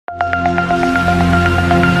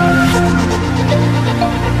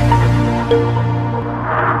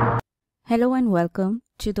Hello and welcome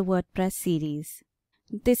to the WordPress series.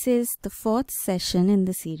 This is the fourth session in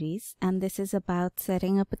the series and this is about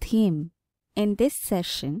setting up a theme. In this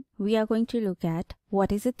session, we are going to look at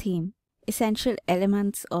what is a theme, essential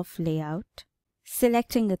elements of layout,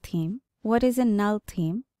 selecting a theme, what is a null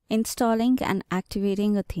theme, installing and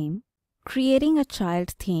activating a theme, creating a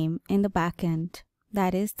child theme in the backend,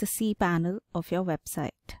 that is the cPanel of your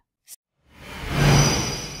website.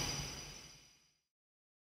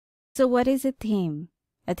 So what is a theme?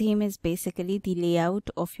 A theme is basically the layout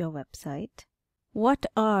of your website. What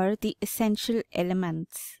are the essential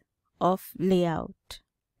elements of layout?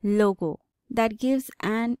 Logo, that gives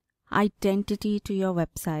an identity to your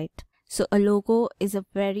website. So a logo is a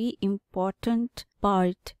very important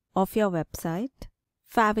part of your website.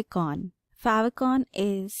 Favicon. Favicon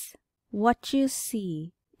is what you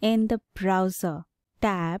see in the browser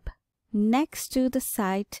tab next to the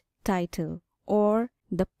site title or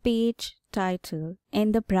the page title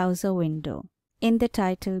in the browser window. In the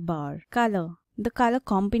title bar, color. The color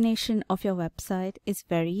combination of your website is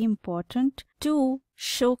very important to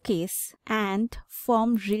showcase and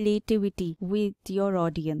form relativity with your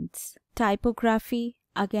audience. Typography,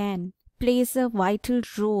 again, plays a vital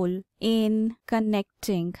role in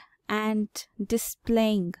connecting and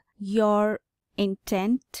displaying your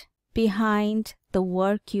intent behind the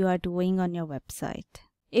work you are doing on your website.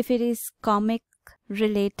 If it is comic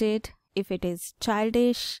related, if it is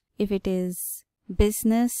childish, if it is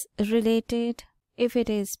business related, if it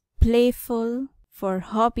is playful for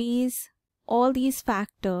hobbies, all these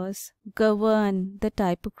factors govern the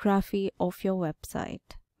typography of your website.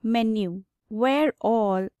 Menu. Where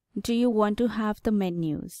all do you want to have the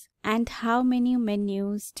menus and how many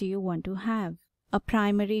menus do you want to have? A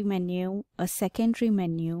primary menu, a secondary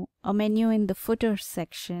menu, a menu in the footer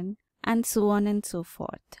section, and so on and so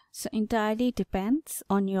forth. So entirely depends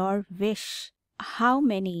on your wish. How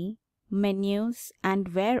many menus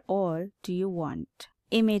and where all do you want?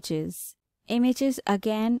 Images. Images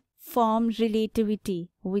again form relativity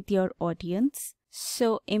with your audience.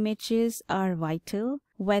 So images are vital,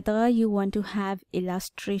 whether you want to have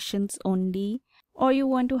illustrations only or you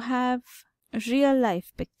want to have real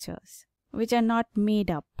life pictures which are not made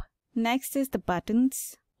up. Next is the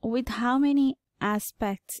buttons. With how many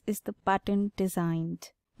aspects is the button designed?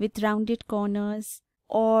 With rounded corners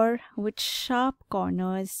or with sharp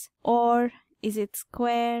corners, or is it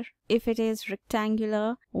square? If it is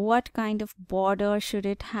rectangular, what kind of border should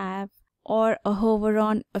it have, or a hover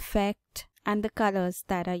on effect, and the colors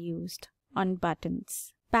that are used on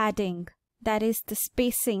buttons. Padding, that is the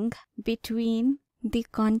spacing between the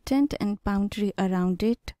content and boundary around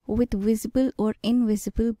it with visible or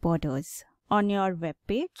invisible borders. On your web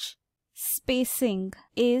page, spacing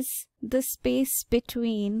is the space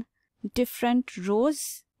between different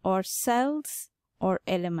rows or cells or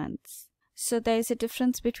elements. So there is a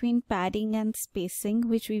difference between padding and spacing,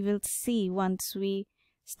 which we will see once we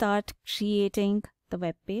start creating the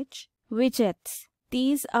web page. Widgets.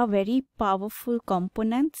 These are very powerful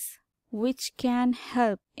components which can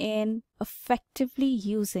help in effectively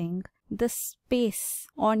using the space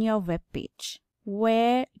on your web page.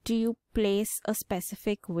 Where do you place a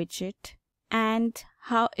specific widget and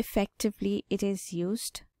how effectively it is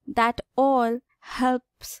used? That all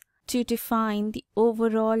helps to define the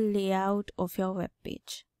overall layout of your web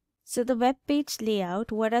page. So the web page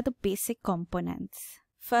layout, what are the basic components?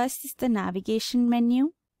 First is the navigation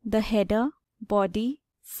menu, the header, body,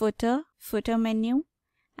 footer menu,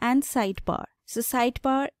 and sidebar. So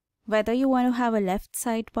sidebar, whether you want to have a left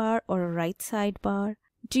sidebar or a right sidebar.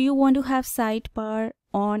 Do you want to have sidebar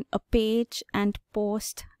on a page and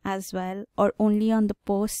post as well, or only on the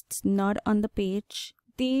posts, not on the page?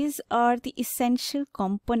 These are the essential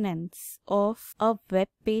components of a web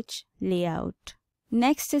page layout.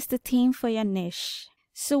 Next is the theme for your niche.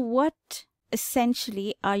 So what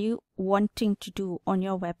essentially are you wanting to do on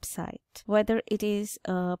your website? Whether it is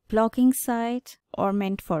a blogging site or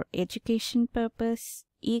meant for education purpose,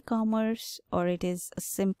 e-commerce, or it is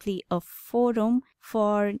simply a forum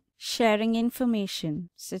for sharing information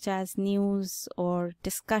such as news or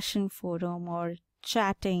discussion forum or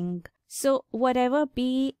chatting. So whatever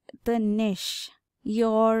be the niche,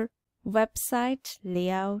 your website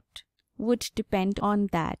layout would depend on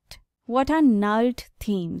that. What are nulled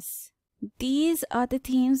themes? These are the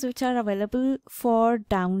themes which are available for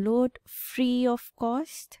download free of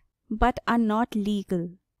cost but are not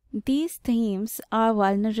legal. These themes are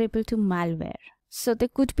vulnerable to malware. So they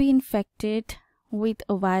could be infected with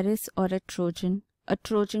a virus or a Trojan. A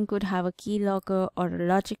Trojan could have a keylogger or a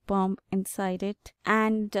logic bomb inside it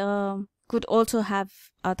and could also have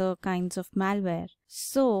other kinds of malware.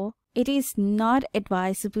 So it is not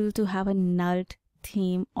advisable to have a nulled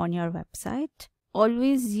theme on your website.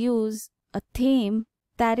 Always use a theme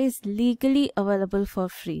that is legally available for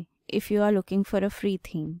free if you are looking for a free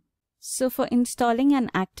theme. So for installing and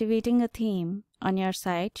activating a theme on your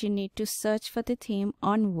site, you need to search for the theme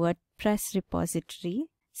on WordPress repository.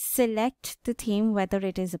 Select the theme, whether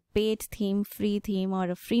it is a paid theme, free theme, or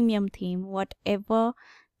a freemium theme, whatever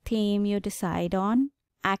theme you decide on,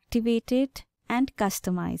 activate it and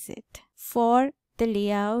customize it for the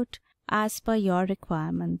layout as per your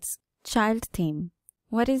requirements. Child theme.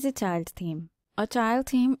 What is a child theme? A child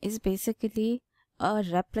theme is basically a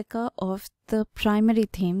replica of the primary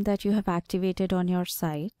theme that you have activated on your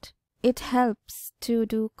site. It helps to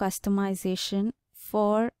do customization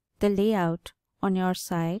for the layout on your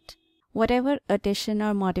site. Whatever addition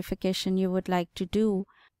or modification you would like to do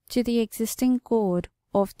to the existing code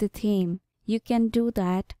of the theme, you can do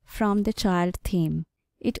that from the child theme.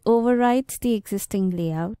 It overrides the existing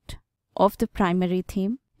layout of the primary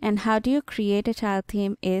theme. And how do you create a child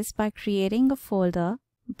theme is by creating a folder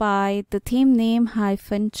by the theme name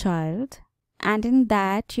 -child, and in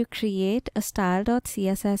that you create a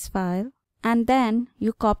style.css file, and then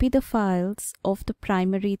you copy the files of the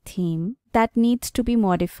primary theme that needs to be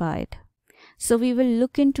modified. So we will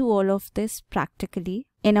look into all of this practically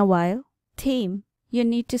in a while. Theme. You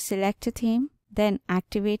need to select a theme, then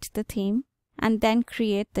activate the theme, and then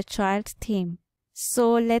create the child theme.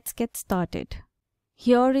 So let's get started.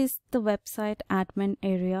 Here is the website admin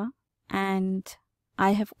area, and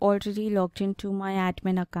I have already logged into my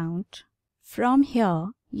admin account. From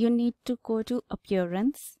here, you need to go to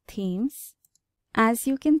Appearance, Themes. As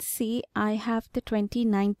you can see, I have the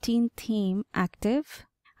 2019 theme active.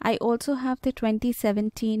 I also have the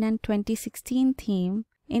 2017 and 2016 theme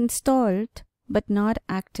installed but not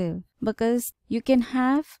active, because you can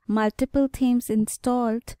have multiple themes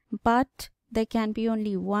installed, but there can be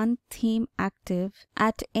only one theme active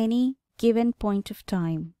at any given point of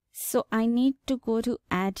time. So I need to go to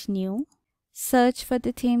Add New, search for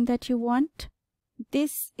the theme that you want.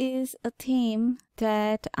 This is a theme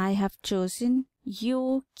that I have chosen.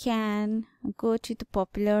 You can go to the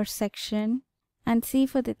popular section and see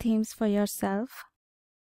for the themes for yourself,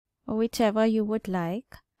 whichever you would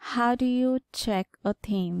like. How do you check a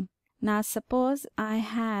theme? Now suppose I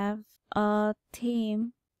have a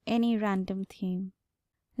theme, any random theme,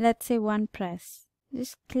 let's say OnePress.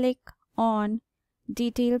 Just click on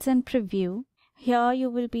Details and Preview. Here you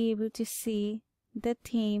will be able to see the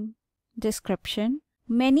theme description.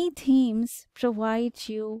 Many themes provide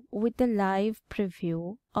you with the live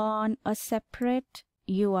preview on a separate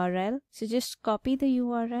URL. So just copy the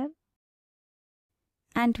URL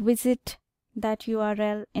and visit that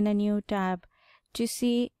URL in a new tab to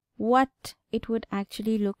see what it would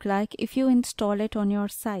actually look like if you install it on your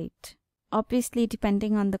site. Obviously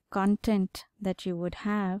depending on the content that you would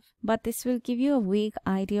have, but this will give you a vague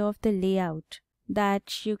idea of the layout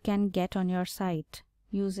that you can get on your site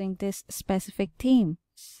using this specific theme.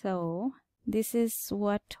 So this is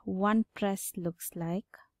what OnePress looks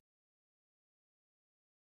like.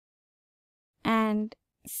 And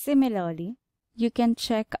similarly, you can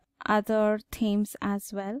check other themes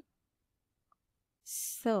as well.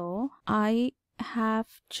 So I have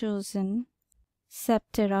chosen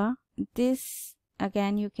Septera. This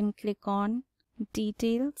again, you can click on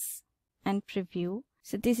Details and Preview.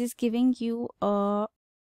 So this is giving you a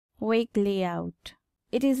vague layout.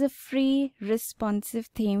 It is a free responsive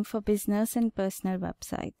theme for business and personal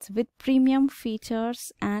websites with premium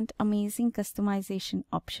features and amazing customization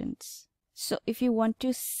options. So if you want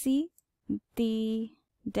to see the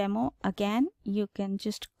demo again, you can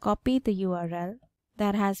just copy the URL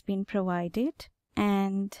that has been provided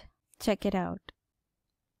and check it out.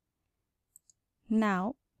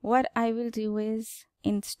 Now what I will do is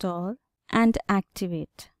install and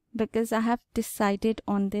activate, because I have decided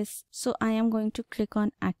on this, so I am going to click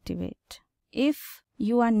on activate. If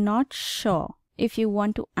you are not sure if you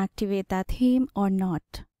want to activate that theme or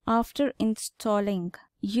not, after installing,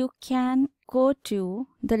 you can go to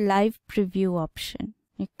the live preview option.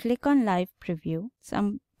 You click on live preview. So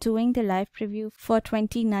I'm doing the live preview for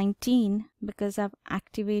 2019 because I've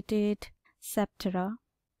activated Septera.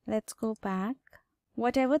 Let's go back.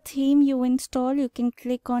 Whatever theme you install, you can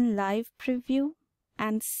click on live preview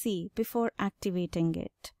and see before activating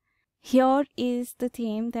it. Here is the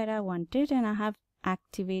theme that I wanted, and I have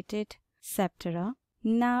activated Septera.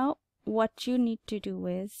 Now what you need to do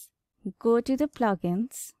is go to the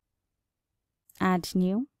plugins, add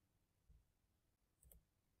new,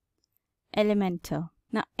 Elementor.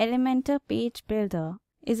 Now Elementor Page Builder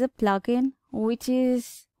is a plugin which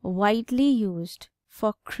is widely used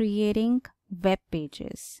for creating web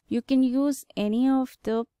pages. You can use any of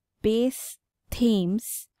the base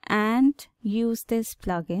themes and use this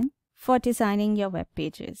plugin for designing your web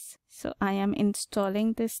pages. So I am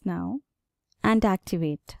installing this now and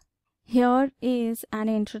activate. Here is an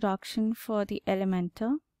introduction for the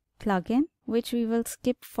Elementor plugin, which we will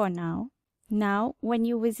skip for now. Now, when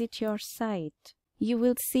you visit your site, you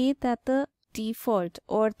will see that the default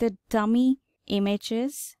or the dummy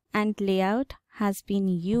images and layout has been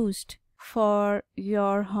used for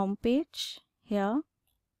your homepage here.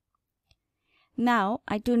 Now,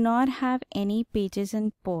 I do not have any pages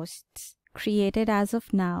and posts created as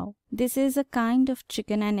of now. This is a kind of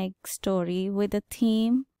chicken and egg story with a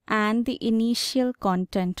theme and the initial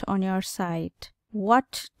content on your site.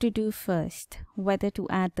 What to do first, whether to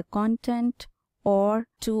add the content or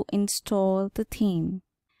to install the theme.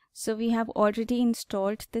 So we have already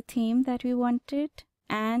installed the theme that we wanted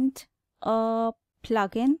and a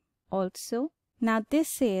plugin also. Now this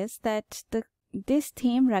says that this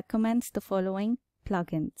theme recommends the following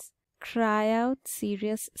plugins. Cry Out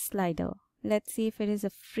Serious Slider. Let's see if it is a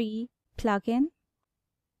free plugin.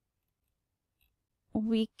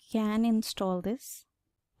 We can install this.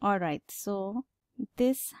 Alright, so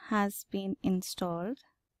this has been installed,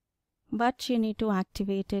 but you need to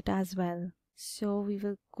activate it as well. So we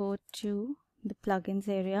will go to the plugins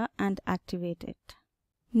area and activate it.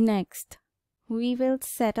 Next, we will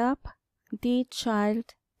set up the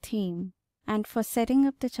child theme. And for setting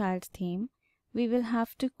up the child theme, we will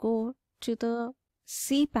have to go to the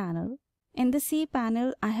cPanel. In the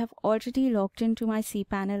cPanel, I have already logged into my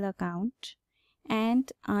cPanel account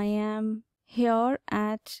and I am here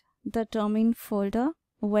at the domain folder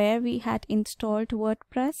where we had installed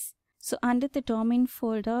WordPress. So under the domain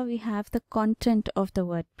folder, we have the content of the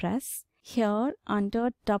WordPress. Here under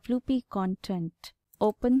WP content,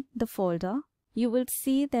 open the folder. You will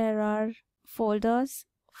see there are folders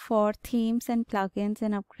for themes and plugins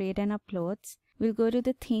and upgrade and uploads. We'll go to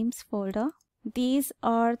the themes folder. These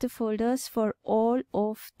are the folders for all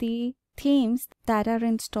of the themes that are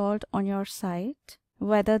installed on your site,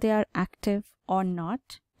 whether they are active or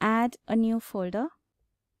not. Add a new folder.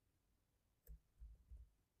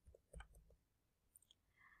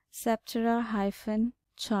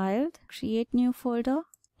 Septera-child, create new folder.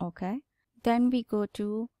 Okay. Then we go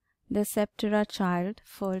to the Septera child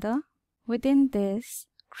folder. Within this,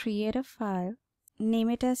 create a file, name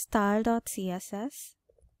it as style.css.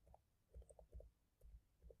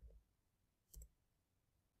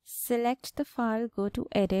 Select the file, go to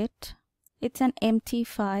edit. It's an empty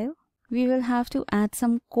file. We will have to add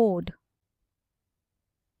some code.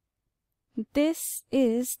 This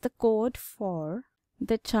is the code for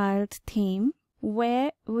the child theme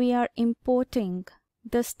where we are importing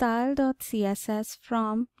the style.css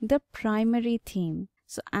from the primary theme.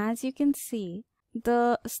 So as you can see,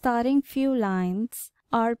 the starting few lines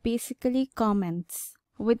are basically comments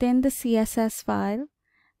within the CSS file,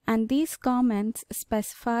 and these comments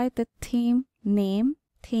specify the theme name,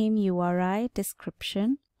 theme URI,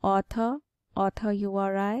 description, author, author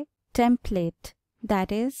URI, template,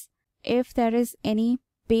 that is, if there is any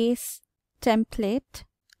base template,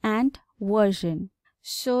 and version.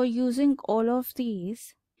 So using all of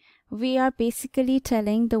these, we are basically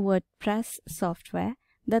telling the WordPress software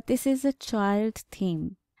that this is a child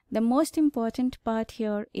theme. The most important part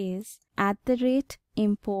here is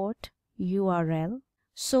 @import URL.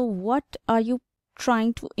 So what are you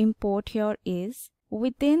trying to import here is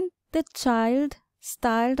within the child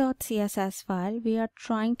style.css file, we are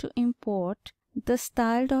trying to import the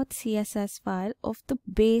style.css file of the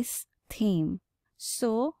base theme.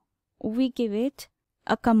 So we give it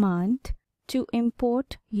a command to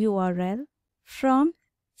import URL from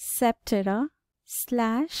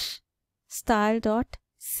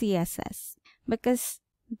Septera/style.css because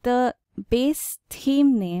the base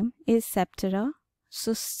theme name is Septera.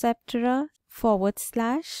 So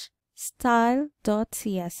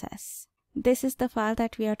Septera/style.css. This is the file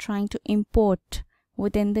that we are trying to import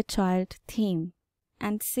within the child theme,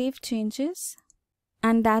 and save changes,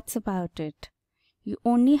 and that's about it. You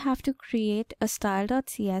only have to create a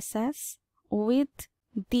style.css with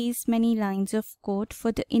these many lines of code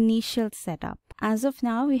for the initial setup. As of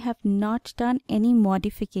now, we have not done any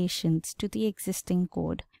modifications to the existing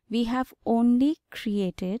code. We have only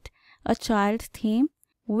created a child theme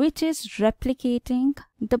which is replicating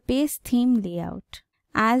the base theme layout.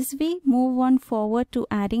 As we move on forward to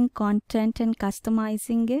adding content and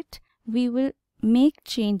customizing it, we will make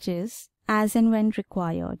changes as and when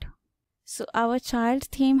required. So our child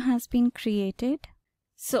theme has been created.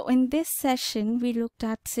 So in this session, we looked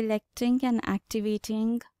at selecting and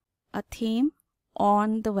activating a theme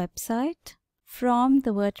on the website from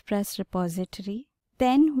the WordPress repository.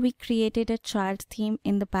 Then we created a child theme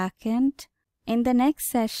in the backend. In the next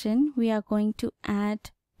session, we are going to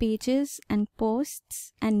add pages and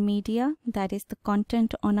posts and media, that is the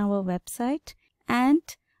content on our website, and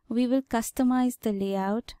we will customize the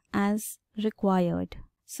layout as required.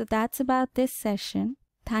 So that's about this session.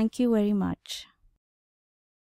 Thank you very much.